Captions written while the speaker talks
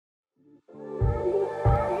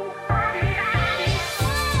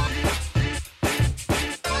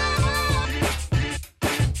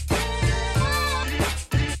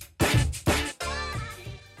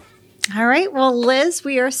All right. Well, Liz,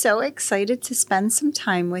 we are so excited to spend some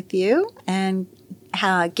time with you and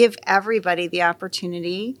give everybody the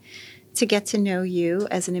opportunity to get to know you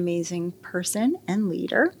as an amazing person and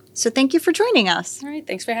leader. So thank you for joining us. All right.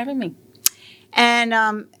 Thanks for having me.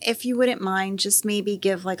 And if you wouldn't mind, just maybe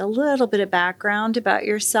give like a little bit of background about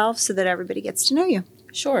yourself so that everybody gets to know you.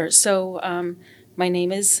 Sure. So my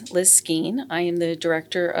name is Liz Skeen. I am the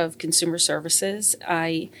Director of Consumer Services.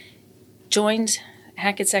 I joined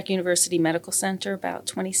Hackensack University Medical Center about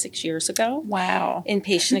 26 years ago. Wow. In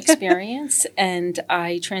patient experience. And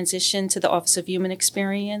I transitioned to the Office of Human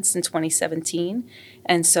Experience in 2017.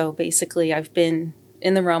 And so basically I've been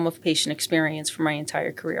in the realm of patient experience for my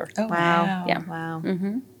entire career. Oh, wow. Yeah. Wow.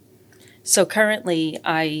 Mm-hmm. So currently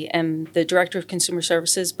I am the Director of Consumer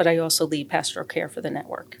Services, but I also lead pastoral care for the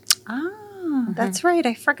network. That's right.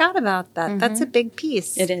 I forgot about that. That's a big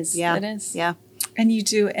piece. It is. Yeah. It is. Yeah. And you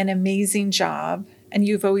do an amazing job. And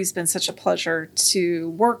you've always been such a pleasure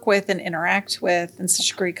to work with and interact with and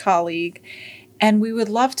such a great colleague. And we would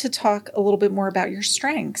love to talk a little bit more about your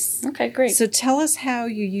strengths. Okay, great. So tell us how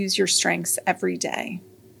you use your strengths every day.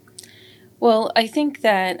 Well, I think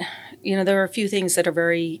that, there are a few things that are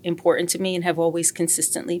very important to me and have always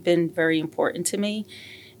consistently been very important to me.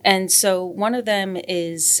 And so one of them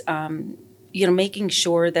is, making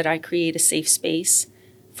sure that I create a safe space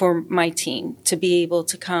for my team to be able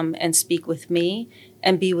to come and speak with me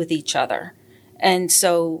and be with each other. And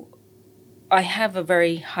so I have a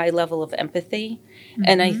very high level of empathy.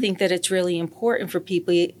 And I think that it's really important for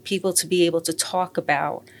people to be able to talk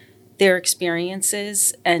about their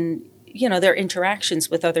experiences and, their interactions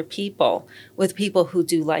with other people, with people who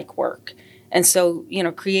do like work. And so,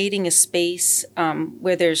 creating a space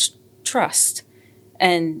where there's trust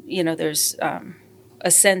and, there's a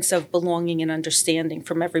sense of belonging and understanding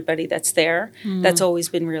from everybody that's there. That's always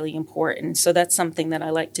been really important. So that's something that I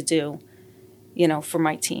like to do, for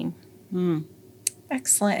my team.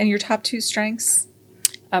 Excellent. And your top two strengths?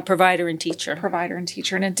 Provider and teacher. Provider and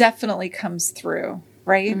teacher. And it definitely comes through,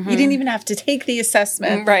 right? You didn't even have to take the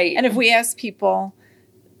assessment. Right. And if we ask people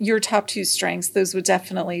your top two strengths, those would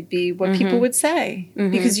definitely be what people would say.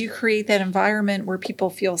 Because you create that environment where people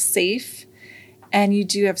feel safe. And you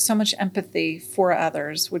do have so much empathy for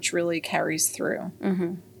others, which really carries through.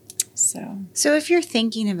 So if you're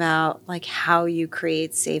thinking about like how you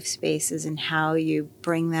create safe spaces and how you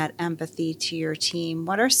bring that empathy to your team,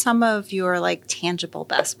 what are some of your like tangible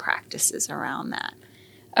best practices around that?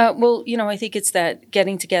 I think it's that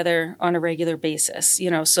getting together on a regular basis,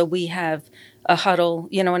 so we have a huddle,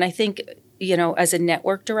 and I think as a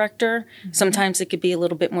network director, sometimes it could be a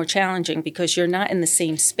little bit more challenging because you're not in the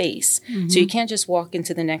same space. So you can't just walk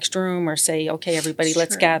into the next room or say, okay, everybody,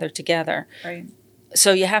 let's gather together. Right.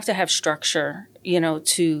 So you have to have structure,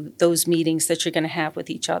 to those meetings that you're going to have with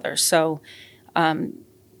each other. So,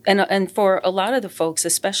 and for a lot of the folks,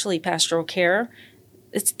 especially pastoral care,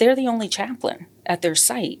 they're the only chaplain at their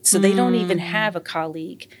site. So they don't even have a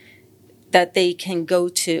colleague that they can go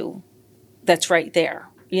to that's right there.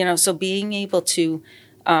 So being able to,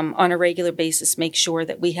 on a regular basis, make sure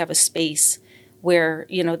that we have a space where,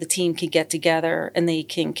 the team can get together and they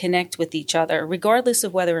can connect with each other, regardless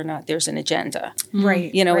of whether or not there's an agenda.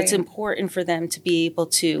 Right. It's important for them to be able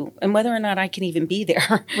to, and whether or not I can even be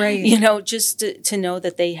there, right. Just to know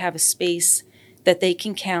that they have a space that they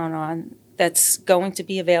can count on that's going to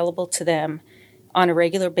be available to them on a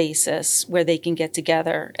regular basis where they can get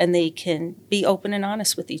together and they can be open and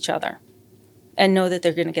honest with each other. And know that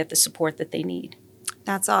they're going to get the support that they need.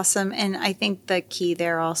 That's awesome. And I think the key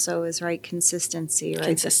there also is, consistency, right?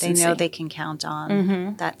 Consistency. That they know they can count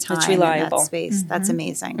on that time it's reliable. and that space. That's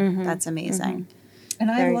amazing. That's amazing. And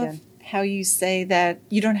I love how you say that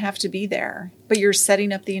you don't have to be there, but you're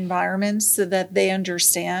setting up the environment so that they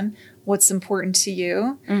understand what's important to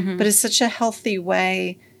you. But it's such a healthy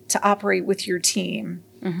way to operate with your team.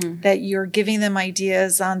 That you're giving them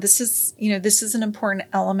ideas on this is an important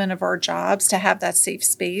element of our jobs to have that safe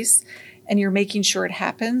space, and you're making sure it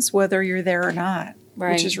happens whether you're there or not,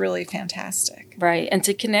 which is really fantastic. Right. And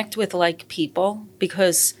to connect with like people,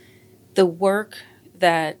 because the work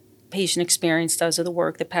that patient experience does or the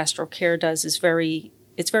work that pastoral care does is very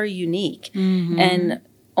unique. And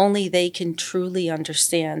only they can truly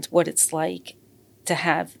understand what it's like to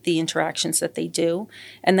have the interactions that they do.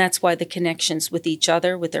 And that's why the connections with each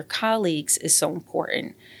other, with their colleagues, is so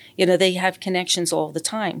important. They have connections all the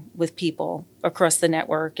time with people across the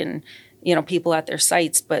network and, people at their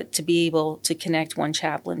sites, but to be able to connect one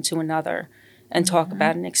chaplain to another and talk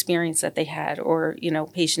about an experience that they had or,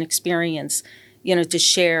 patient experience, to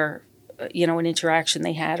share, an interaction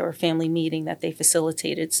they had or a family meeting that they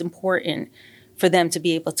facilitated. It's important for them to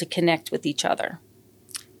be able to connect with each other.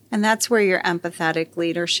 And that's where your empathetic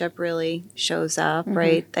leadership really shows up,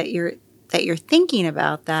 right? That you're thinking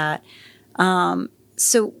about that.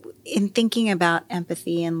 So in thinking about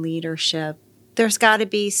empathy and leadership, there's got to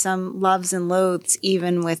be some loves and loathes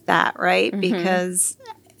even with that, right? Because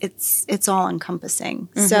it's all encompassing.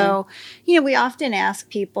 So, we often ask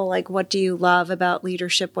people like, what do you love about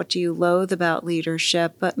leadership? What do you loathe about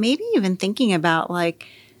leadership? But maybe even thinking about like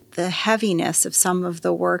the heaviness of some of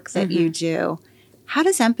the work that you do. How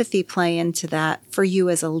does empathy play into that for you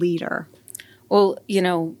as a leader? Well,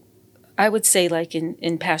 I would say like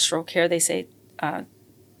in pastoral care, they say,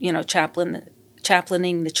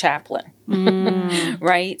 chaplaining the chaplain,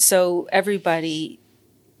 right? So everybody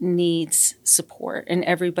needs support and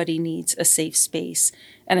everybody needs a safe space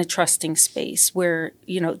and a trusting space where,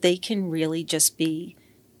 they can really just be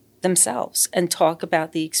themselves and talk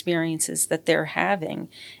about the experiences that they're having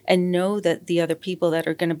and know that the other people that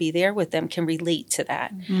are going to be there with them can relate to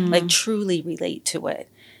that, like truly relate to it.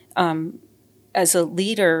 As a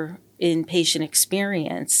leader in patient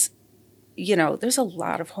experience, there's a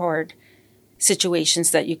lot of hard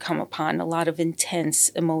situations that you come upon, a lot of intense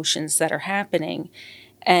emotions that are happening.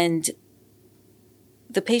 And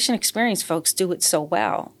the patient experience folks do it so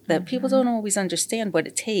well that people don't always understand what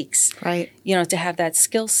it takes, right? To have that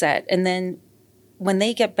skill set. And then when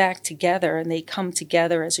they get back together and they come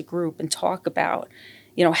together as a group and talk about,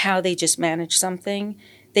 how they just manage something,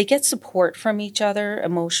 they get support from each other,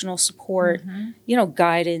 emotional support,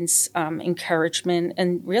 guidance, encouragement,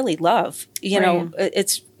 and really love.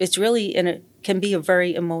 It's really, and it can be a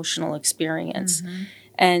very emotional experience.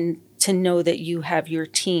 And to know that you have your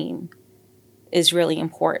team is really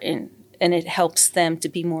important, and it helps them to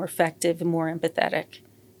be more effective and more empathetic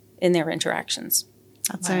in their interactions.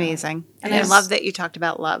 That's amazing. And I love that you talked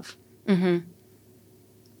about love. It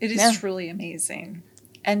is truly amazing.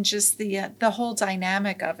 And just the whole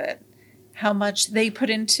dynamic of it, how much they put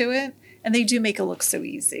into it, and they do make it look so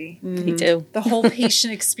easy. They do. The whole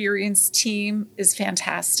patient experience team is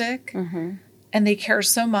fantastic, and they care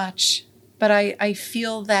so much. But I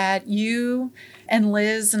feel that you and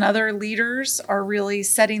Liz and other leaders are really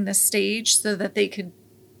setting the stage so that they could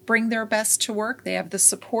bring their best to work. They have the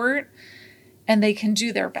support and they can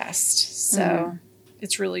do their best. So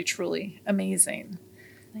it's really, truly amazing.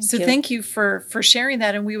 Thank you for sharing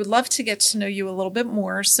that. And we would love to get to know you a little bit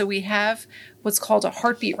more. So we have what's called a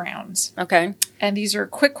heartbeat round. Okay. And these are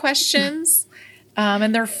quick questions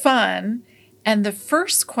and they're fun. And the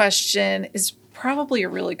first question is probably a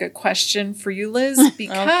really good question for you, Liz,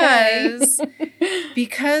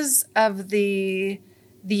 because of the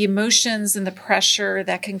emotions and the pressure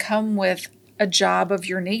that can come with a job of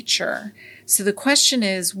your nature. So the question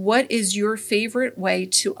is, what is your favorite way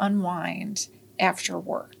to unwind after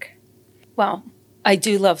work? Well, I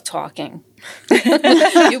do love talking.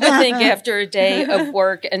 You would think after a day of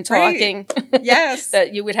work and talking, yes,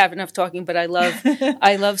 that you would have enough talking. But I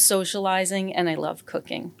love socializing and I love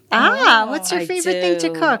cooking. What's your favorite thing to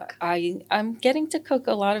cook? I'm getting to cook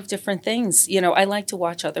a lot of different things. I like to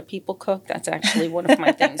watch other people cook. That's actually one of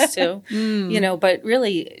my things too. But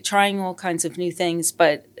really trying all kinds of new things,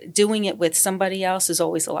 but doing it with somebody else is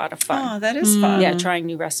always a lot of fun. Oh, that is fun. Yeah, trying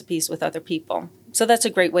new recipes with other people. So that's a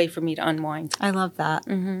great way for me to unwind. I love that.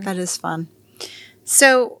 That is fun.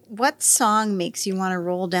 So what song makes you want to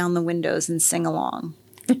roll down the windows and sing along?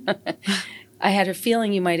 I had a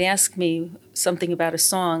feeling you might ask me something about a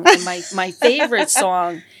song. And my favorite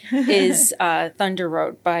song is Thunder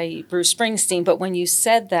Road by Bruce Springsteen. But when you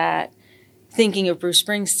said that, thinking of Bruce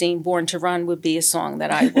Springsteen, Born to Run would be a song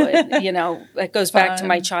that I would, it goes back to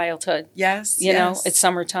my childhood. Yes. It's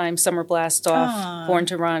summertime, summer blast off, Born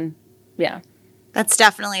to Run. Yeah. That's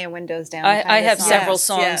definitely a windows down. I have song. several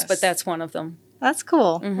songs, but that's one of them. That's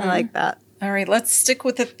cool. I like that. All right, let's stick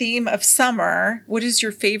with the theme of summer. What is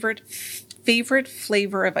your favorite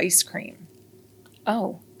flavor of ice cream?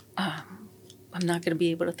 I'm not going to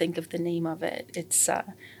be able to think of the name of it. It's I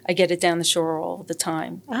get it down the shore all the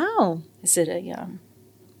time. Oh. Is it a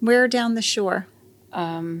where down the shore?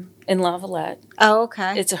 In Lavalette. Oh,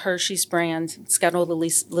 okay. It's a Hershey's brand. It's got all the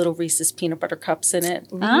little Reese's peanut butter cups in it.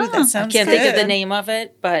 Ooh, that sounds I can't think of the name of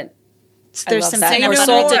it, but there's some that. peanut Or butter.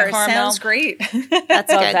 salted caramel. Sounds great.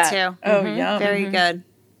 That's good that. too. Oh, yum. Very good.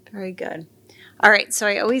 Very good. All right, so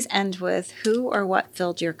I always end with who or what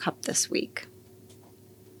filled your cup this week?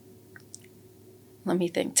 Let me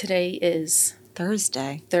think. Today is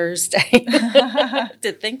Thursday.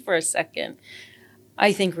 To think for a second.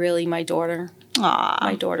 I think really my daughter. Aww.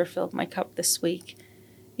 My daughter filled my cup this week.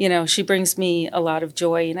 She brings me a lot of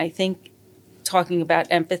joy. And I think talking about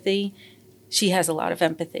empathy, she has a lot of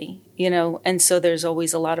empathy, and so there's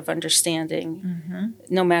always a lot of understanding,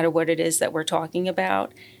 no matter what it is that we're talking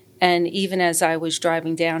about. And even as I was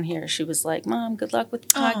driving down here, she was like, "Mom, good luck with the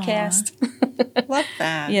podcast." Love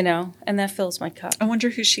that. And that fills my cup. I wonder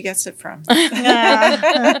who she gets it from.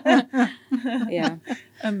 Yeah.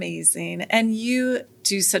 Amazing. And you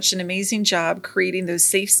do such an amazing job creating those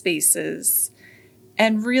safe spaces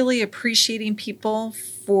and really appreciating people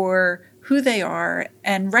for who they are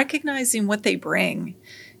and recognizing what they bring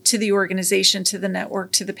to the organization, to the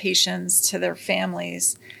network, to the patients, to their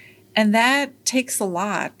families. And that takes a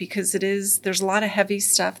lot because there's a lot of heavy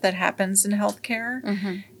stuff that happens in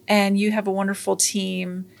healthcare. And you have a wonderful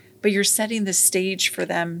team, but you're setting the stage for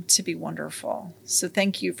them to be wonderful. So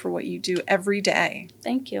thank you for what you do every day.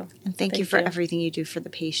 Thank you. And thank you for everything you do for the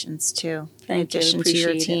patients, too, in Thank you. addition to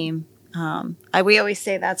your team. We always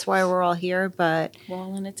say that's why we're all here, but We're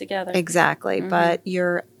all in it together. exactly. But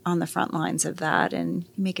you're on the front lines of that, and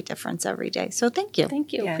you make a difference every day. So thank you.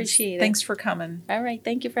 Thank you. Yes. Appreciate it. Thanks for coming. All right.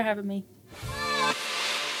 Thank you for having me.